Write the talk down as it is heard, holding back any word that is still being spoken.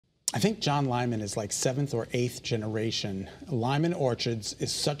I think John Lyman is like 7th or 8th generation. Lyman Orchards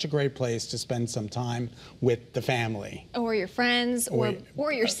is such a great place to spend some time with the family. Or your friends, or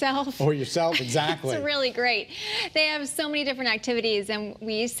yourself. Or yourself, exactly. It's really great. They have so many different activities, and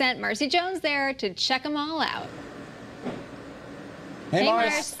we sent Marcy Jones there to check them all out. Hey,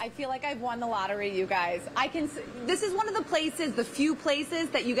 Mars. I feel like I've won the lottery, you guys. This is one of the places, the few places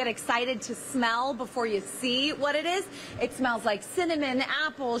that you get excited to smell before you see what it is. It smells like cinnamon,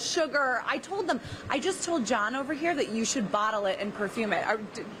 apple, sugar. I just told John over here that you should bottle it and perfume it. I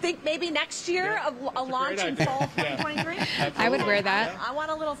think maybe next year a launch in fall 2023. I would wear that. I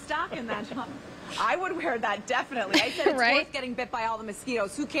want a little stock in that, John. I would wear that, definitely. I said it's right? worth getting bit by all the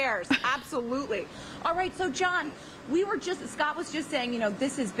mosquitoes. Who cares? Absolutely. All right, so John, Scott was just saying, you know,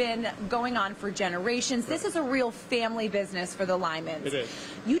 this has been going on for generations. This is a real family business for the Lymans. It is.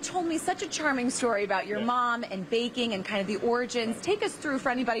 You told me such a charming story about your mom and baking and kind of the origins. Take us through for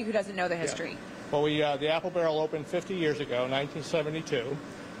anybody who doesn't know the history. Well, the Apple Barrel opened 50 years ago, 1972,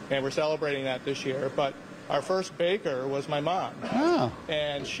 and we're celebrating that this year. But our first baker was my mom. Oh.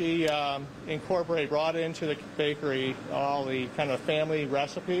 And she brought into the bakery all the kind of family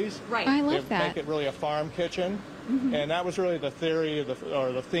recipes. Right. I love that. Make it really a farm kitchen. And that was really the theory of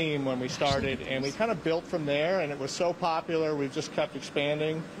the theme when we started, and we kind of built from there, and it was so popular we just kept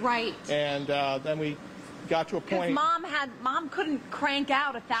expanding. Right. And then we got to a point. Mom couldn't crank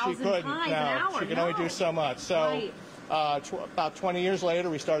out 1,000 pies an hour. She could only do so much. So about 20 years later,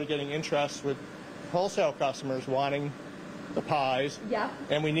 we started getting interest with wholesale customers wanting the pies. Yeah.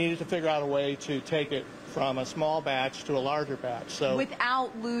 And we needed to figure out a way to take it from a small batch to a larger batch. So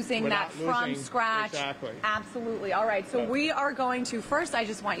without losing that from scratch. Exactly. Absolutely. All right. So we are going to, first I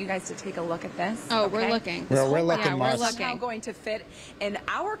just want you guys to take a look at this. Oh, okay? we're looking. We're looking, yeah, Mars. we're looking. Now going to fit in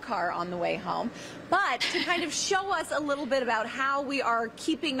our car on the way home. But to kind of show us a little bit about how we are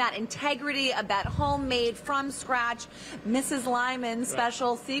keeping that integrity of that homemade from scratch Mrs. Lyman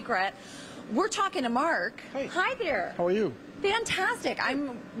special secret. We're talking to Mark. Hey. Hi there. How are you? Fantastic.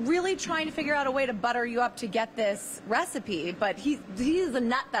 I'm really trying to figure out a way to butter you up to get this recipe, but he is a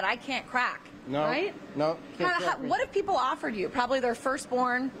nut that I can't crack. No. Right? No. Can't crack me. What have people offered you? Probably their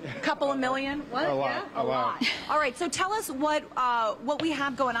firstborn, couple of million? What? A lot. Yeah? A lot. All right, so tell us what we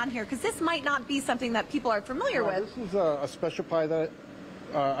have going on here, because this might not be something that people are familiar with. This is a special pie that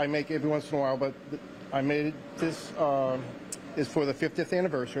I make every once in a while, but I made it, this is for the 50th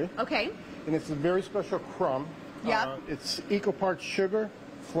anniversary. Okay. And it's a very special crumb. Yeah. It's equal parts sugar,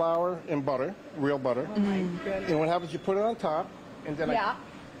 flour, and butter, real butter. Oh my goodness. And what happens, you put it on top, and then I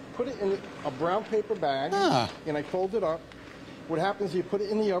put it in a brown paper bag, and I fold it up. What happens, you put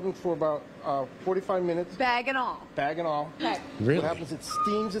it in the oven for about 45 minutes. Bag and all. Bag and all. Okay. Really? What happens, it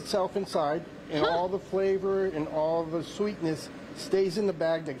steams itself inside, and all the flavor and all the sweetness stays in the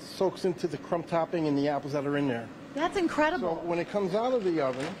bag that soaks into the crumb topping and the apples that are in there. That's So incredible. when it comes out of the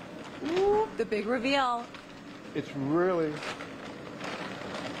oven, Ooh, the big reveal. it's really...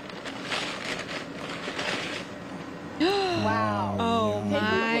 Wow. Oh, Take a look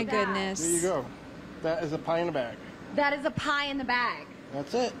my at that. goodness. There you go. That is a pie in a bag. That is a pie in the bag.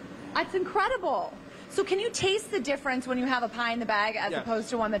 That's it. That's incredible. So can you taste the difference when you have a pie in the bag as Yes. opposed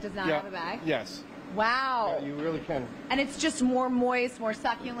to one that does not have a bag? Yes. Wow. Yeah, you really can. And it's just more moist, more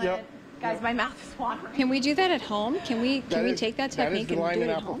succulent. Yep. Guys, Yep. my mouth is watering. Can we do that at home? Can we take that technique and do it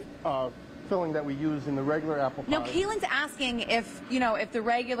at home? apple filling that we use in the regular apple pie. Now, Kaylin's asking if, you know, if the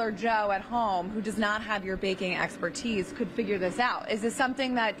regular Joe at home who does not have your baking expertise could figure this out. Is this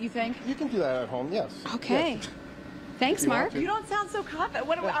something that you think? You can do that at home, yes. Okay. Yes. Thanks, If you want Mark. to. You don't sound so confident.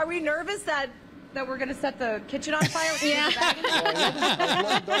 What, are we nervous that we're going to set the kitchen on fire? With Yeah. the bag in it? I've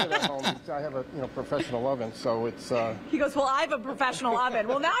never done it at home. I have a professional oven, so it's... He goes, well, I have a professional oven.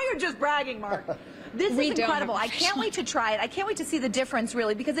 Well, now you're just bragging, Mark. This We is don't have incredible. I can't wait to try it. I can't wait to see the difference,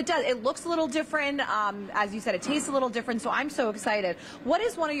 really, because it does. It looks a little different. As you said, it tastes a little different, so I'm so excited. What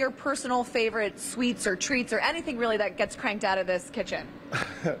is one of your personal favorite sweets or treats or anything, really, that gets cranked out of this kitchen?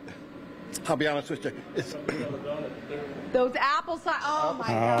 I'll be honest with you. It's... Those apple cider. Oh, my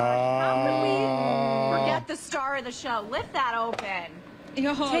gosh. How can we forget the star of the show? Lift that open.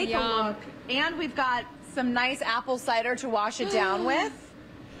 Oh, Take yum. a look. And we've got some nice apple cider to wash it down with.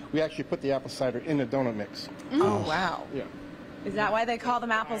 We actually put the apple cider in the donut mix. Oh, wow. Yeah. Is that why they call them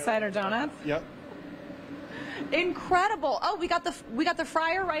apple cider donuts? Yep. Incredible. Oh, we got the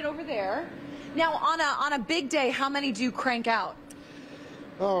fryer right over there. Now, on a big day, how many do you crank out?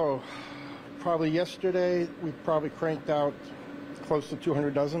 Oh, probably yesterday we probably cranked out close to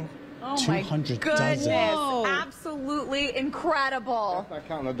 200 dozen. Oh 200 my goodness. dozen. Whoa. Absolutely incredible. Not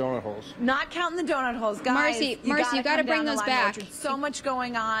counting the donut holes. Not counting the donut holes, guys. Marcy, you gotta come bring down to those Lyman back. Orchards. So much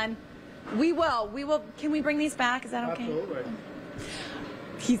going on. We will. Can we bring these back? Is that okay? Absolutely.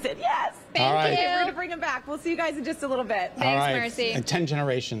 He said yes. All right. We're going to bring them back. We'll see you guys in just a little bit. Thanks, All right. Mercy. And 10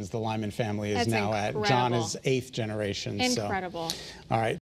 generations the Lyman family is That's now at. incredible. John is 8th generation. Incredible. So. All right.